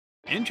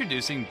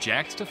Introducing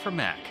Jaksta for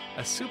Mac,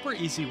 a super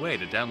easy way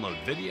to download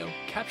video,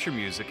 capture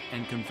music,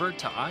 and convert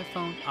to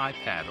iPhone,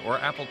 iPad, or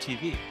Apple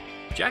TV.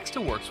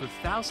 Jaksta works with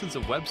thousands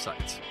of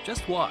websites.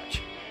 Just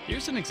watch.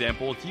 Here's an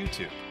example with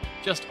YouTube.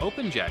 Just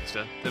open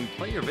Jaksta, then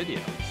play your video.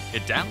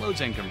 It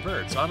downloads and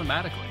converts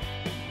automatically.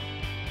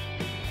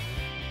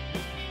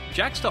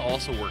 Jaksta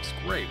also works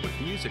great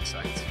with music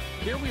sites.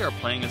 Here we are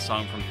playing a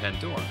song from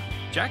Pandora.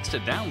 Jaksta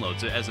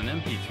downloads it as an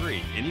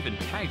MP3 and even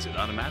tags it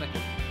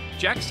automatically.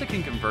 Jaksta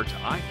can convert to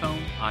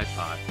iPhone,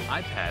 iPod,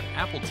 iPad,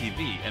 Apple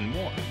TV, and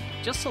more.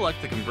 Just select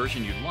the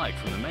conversion you'd like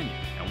from the menu,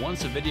 and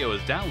once a video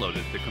is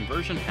downloaded, the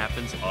conversion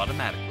happens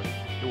automatically.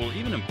 It will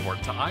even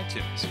import to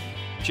iTunes.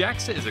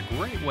 Jaksta is a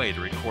great way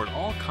to record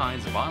all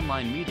kinds of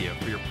online media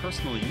for your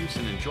personal use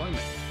and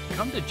enjoyment.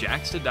 Come to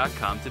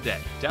Jaksta.com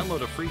today,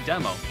 download a free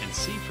demo, and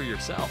see for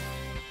yourself.